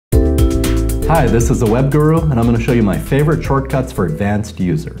Hi, this is the Web Guru, and I'm going to show you my favorite shortcuts for advanced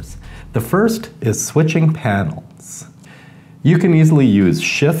users. The first is switching panels. You can easily use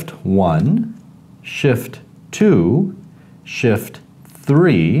Shift 1, Shift 2, Shift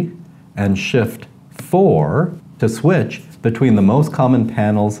 3, and Shift 4 to switch between the most common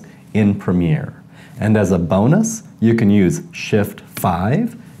panels in Premiere. And as a bonus, you can use Shift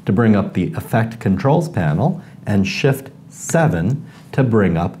 5 to bring up the Effect Controls panel and Shift 7 to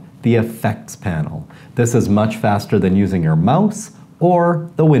bring up the Effects panel. This is much faster than using your mouse or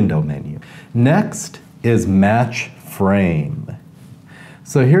the window menu. Next is Match Frame.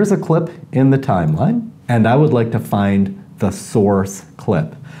 So here's a clip in the timeline, and I would like to find the source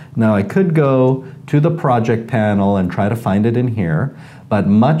clip. Now I could go to the project panel and try to find it in here, but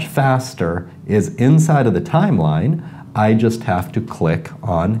much faster is inside of the timeline. I just have to click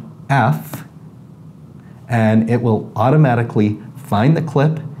on F, and it will automatically find the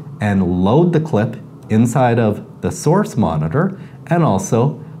clip and load the clip inside of the source monitor and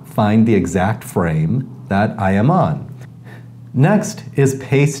also find the exact frame that I am on. Next is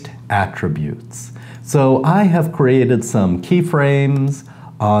paste attributes. So I have created some keyframes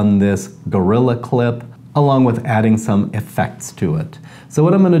on this gorilla clip along with adding some effects to it. So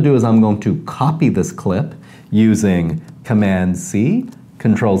what I'm going to do is I'm going to copy this clip using Command-C,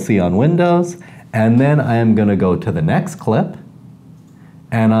 Control-C on Windows, and then I am going to go to the next clip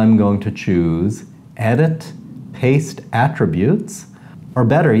and I'm going to choose Edit Paste Attributes, or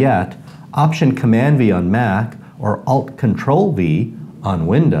better yet, Option Command-V on Mac or Alt-Control-V on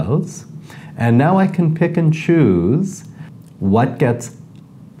Windows. And now I can pick and choose what gets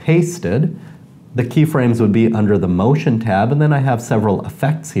pasted. The keyframes would be under the Motion tab, and then I have several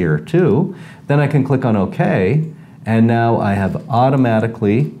effects here too. Then I can click on OK, and now I have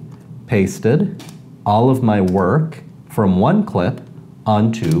automatically pasted all of my work from one clip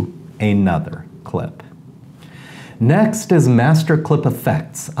onto another clip. Next is Master Clip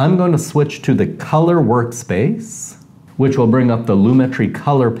Effects. I'm going to switch to the Color workspace, which will bring up the Lumetri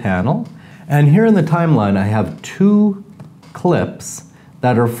Color panel. And here in the timeline, I have two clips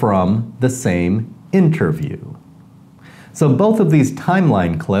that are from the same interview. So both of these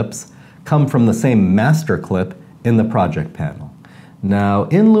timeline clips come from the same master clip in the project panel. Now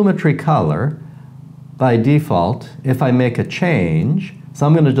in Lumetri Color, by default, if I make a change, so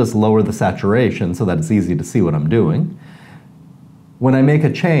I'm going to just lower the saturation so that it's easy to see what I'm doing. When I make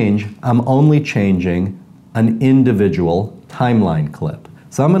a change, I'm only changing an individual timeline clip.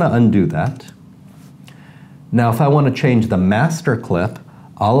 So I'm going to undo that. Now if I want to change the master clip,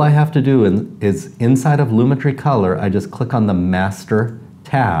 all I have to do is inside of Lumetri Color, I just click on the Master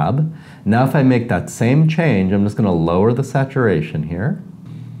tab. Now if I make that same change, I'm just going to lower the saturation here.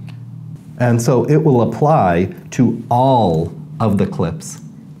 And so it will apply to all of the clips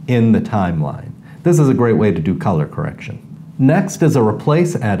in the timeline. This is a great way to do color correction. Next is a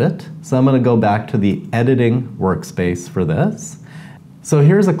Replace Edit. So I'm going to go back to the Editing workspace for this. So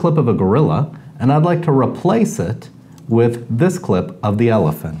here's a clip of a gorilla, and I'd like to replace it with this clip of the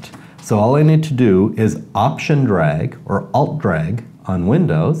elephant. So all I need to do is Option Drag or Alt Drag on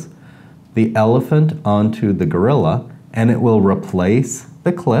Windows, the elephant onto the gorilla, and it will replace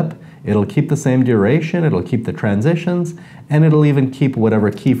the clip. It'll keep the same duration, it'll keep the transitions, and it'll even keep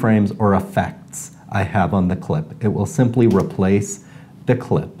whatever keyframes or effects I have on the clip. It will simply replace the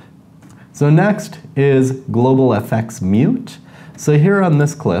clip. So next is Global FX Mute. So here on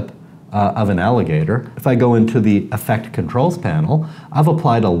this clip of an alligator, if I go into the Effect Controls panel, I've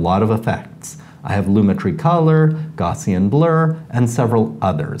applied a lot of effects. I have Lumetri Color, Gaussian Blur, and several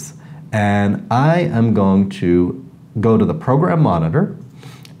others. And I am going to go to the Program Monitor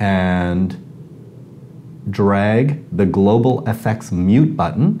and drag the Global FX Mute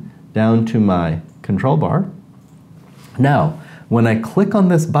button down to my control bar. Now, when I click on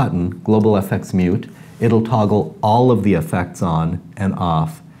this button, Global FX Mute, it'll toggle all of the effects on and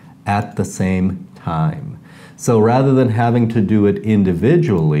off at the same time. So rather than having to do it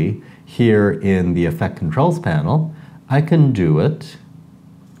individually here in the Effect Controls panel, I can do it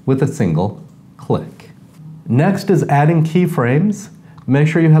with a single click. Next is adding keyframes. Make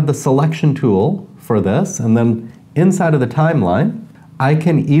sure you have the selection tool for this, and then inside of the timeline, I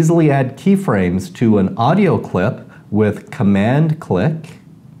can easily add keyframes to an audio clip with Command-click,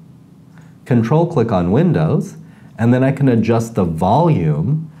 Control-click on Windows, and then I can adjust the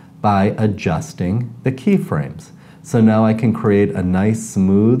volume by adjusting the keyframes. So now I can create a nice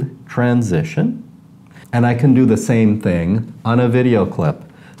smooth transition, and I can do the same thing on a video clip.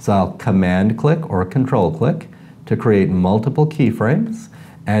 So I'll Command-click or Control-click to create multiple keyframes,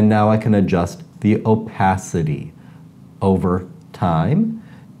 and now I can adjust the opacity over time.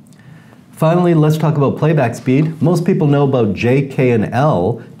 Finally, let's talk about playback speed. Most people know about J, K, and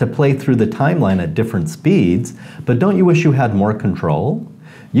L to play through the timeline at different speeds, but don't you wish you had more control?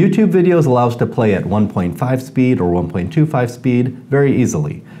 YouTube videos allow us to play at 1.5 speed or 1.25 speed very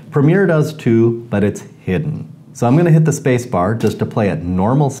easily. Premiere does too, but it's hidden. So I'm going to hit the space bar just to play at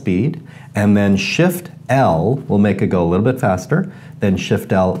normal speed, and then Shift L will make it go a little bit faster, then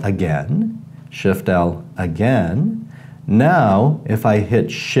Shift L again, Shift L again. Now, if I hit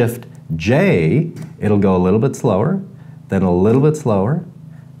Shift J, it'll go a little bit slower, then a little bit slower,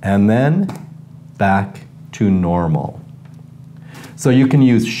 and then back to normal. So you can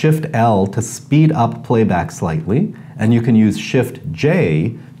use Shift L to speed up playback slightly, and you can use Shift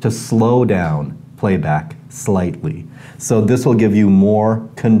J to slow down playback slightly. So this will give you more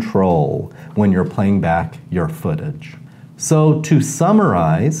control when you're playing back your footage. So to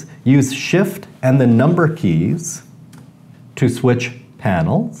summarize, use Shift and the number keys to switch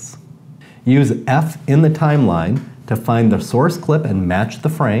panels. Use F in the timeline to find the source clip and match the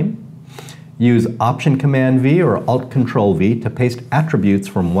frame. Use Option-Command-V or Alt-Control-V to paste attributes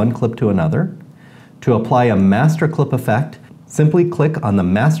from one clip to another. To apply a master clip effect, simply click on the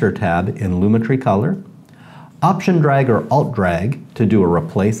Master tab in Lumetri Color. Option-Drag or Alt-Drag to do a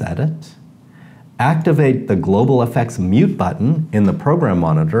replace edit. Activate the Global Effects Mute button in the Program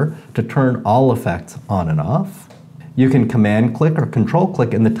Monitor to turn all effects on and off. You can Command-click or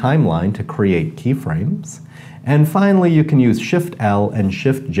Control-click in the timeline to create keyframes. And finally, you can use Shift-L and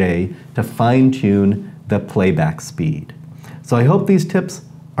Shift-J to fine-tune the playback speed. So I hope these tips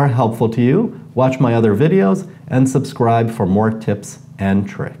are helpful to you. Watch my other videos and subscribe for more tips and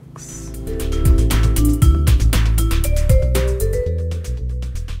tricks.